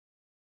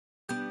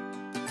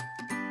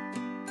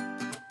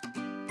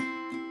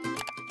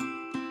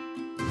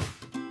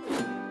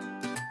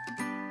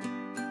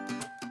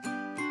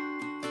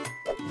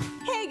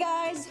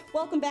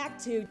Welcome back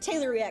to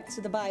Taylor Reacts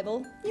to the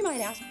Bible. You might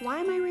ask,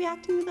 why am I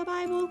reacting to the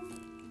Bible?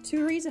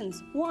 2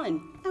 reasons.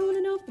 1, I want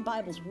to know if the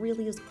Bible's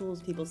really as cool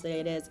as people say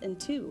it is. And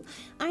 2,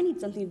 I need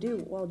something to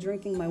do while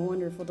drinking my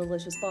wonderful,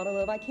 delicious bottle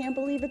of I Can't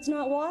Believe It's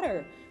Not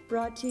Water,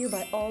 brought to you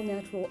by All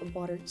Natural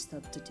Water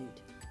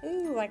Substitute.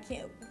 Ooh, I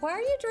can't. Why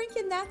are you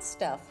drinking that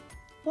stuff?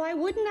 Why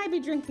wouldn't I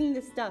be drinking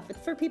this stuff? It's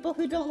for people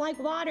who don't like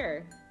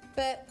water.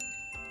 But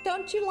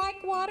don't you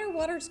like water?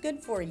 Water's good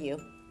for you.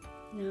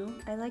 No,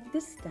 I like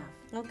this stuff.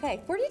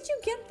 Okay, where did you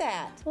get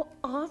that? Well,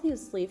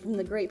 obviously from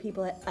the great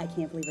people at I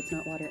Can't Believe It's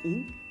Not Water,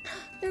 Inc.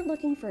 They're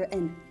looking for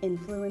an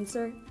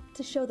influencer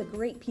to show the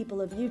great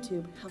people of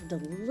YouTube how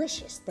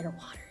delicious their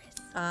water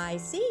is. I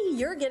see,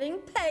 you're getting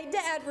paid to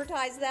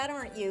advertise that,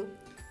 aren't you?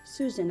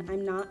 Susan,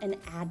 I'm not an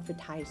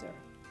advertiser.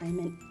 I'm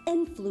an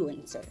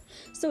influencer.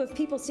 So if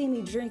people see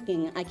me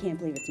drinking I Can't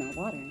Believe It's Not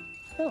Water,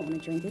 they'll want to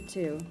drink it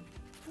too.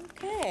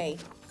 Okay.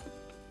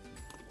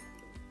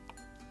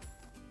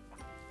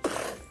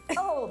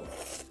 Oh,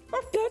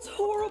 that's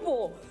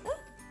horrible.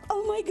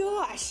 Oh my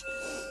gosh.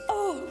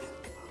 Oh,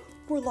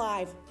 we're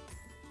live.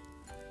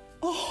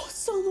 Oh,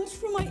 so much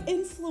for my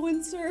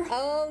influencer.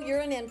 Oh,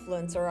 you're an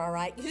influencer, all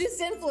right. You just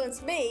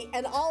influenced me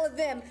and all of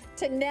them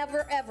to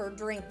never ever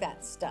drink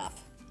that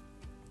stuff.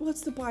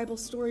 What's the Bible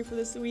story for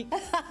this week?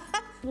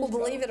 Well,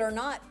 believe it or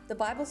not, the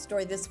Bible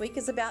story this week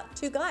is about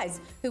 2 guys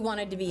who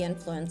wanted to be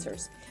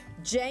influencers.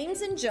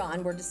 James and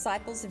John were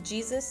disciples of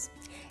Jesus,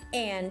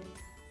 and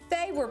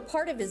they were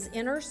part of his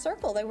inner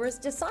circle. They were his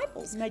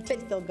disciples. My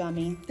teeth feel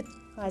gummy.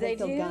 They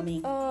feel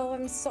gummy. Oh,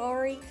 I'm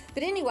sorry.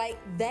 But anyway,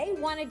 they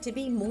wanted to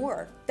be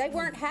more. They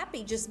weren't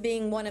happy just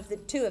being one of the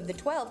 2 of the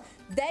 12.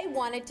 They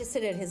wanted to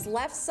sit at his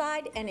left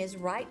side and his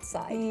right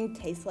side.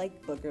 Tastes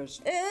like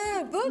boogers.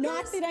 Boogers?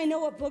 Not that I know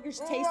what boogers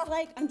taste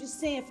like. I'm just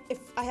saying if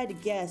I had to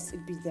guess,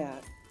 it'd be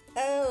that.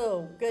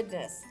 Oh,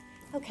 goodness.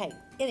 Okay,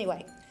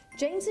 anyway,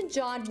 James and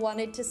John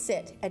wanted to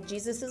sit at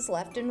Jesus'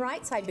 left and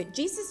right side. But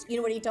Jesus, you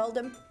know what he told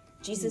them?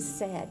 Jesus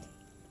said,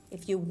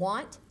 if you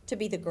want to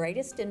be the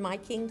greatest in my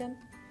kingdom,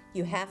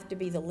 you have to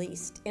be the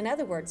least. In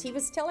other words, he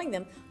was telling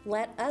them,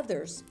 let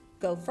others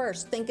go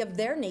first. Think of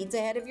their needs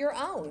ahead of your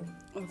own.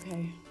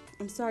 Okay,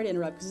 I'm sorry to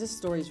interrupt because this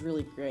story is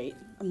really great.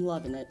 I'm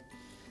loving it.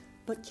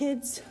 But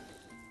kids,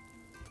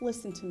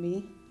 listen to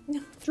me.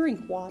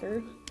 Drink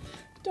water.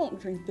 Don't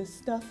drink this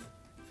stuff.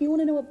 If you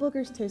want to know what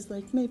boogers taste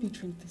like, maybe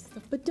drink this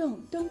stuff. But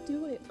don't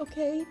do it,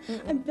 okay?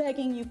 I'm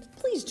begging you,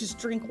 please just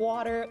drink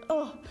water.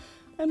 Oh,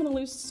 I'm gonna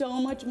lose so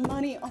much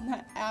money on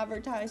that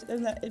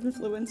advertisement, that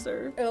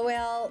influencer.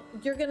 Well,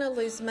 you're gonna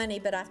lose money,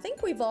 but I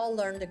think we've all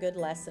learned a good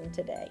lesson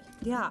today.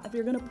 Yeah, if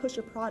you're gonna push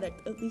a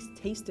product, at least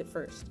taste it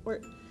first, or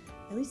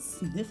at least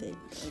sniff it.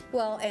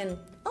 Well, and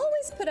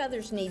always put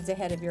others' needs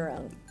ahead of your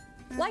own,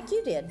 like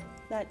you did.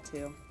 That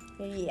too.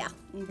 Yeah.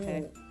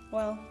 Okay,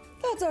 well,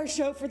 that's our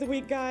show for the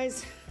week,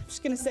 guys. I'm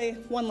just gonna say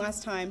one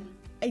last time,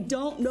 I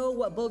don't know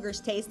what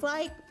boogers taste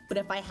like, but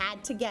if I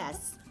had to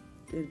guess,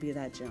 it would be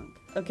that junk,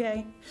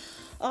 okay?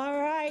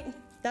 All right,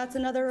 that's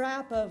another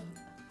wrap of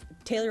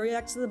Taylor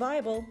Reacts to the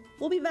Bible.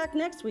 We'll be back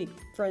next week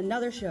for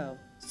another show.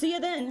 See you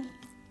then.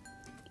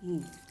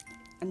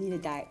 I need a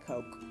Diet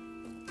Coke.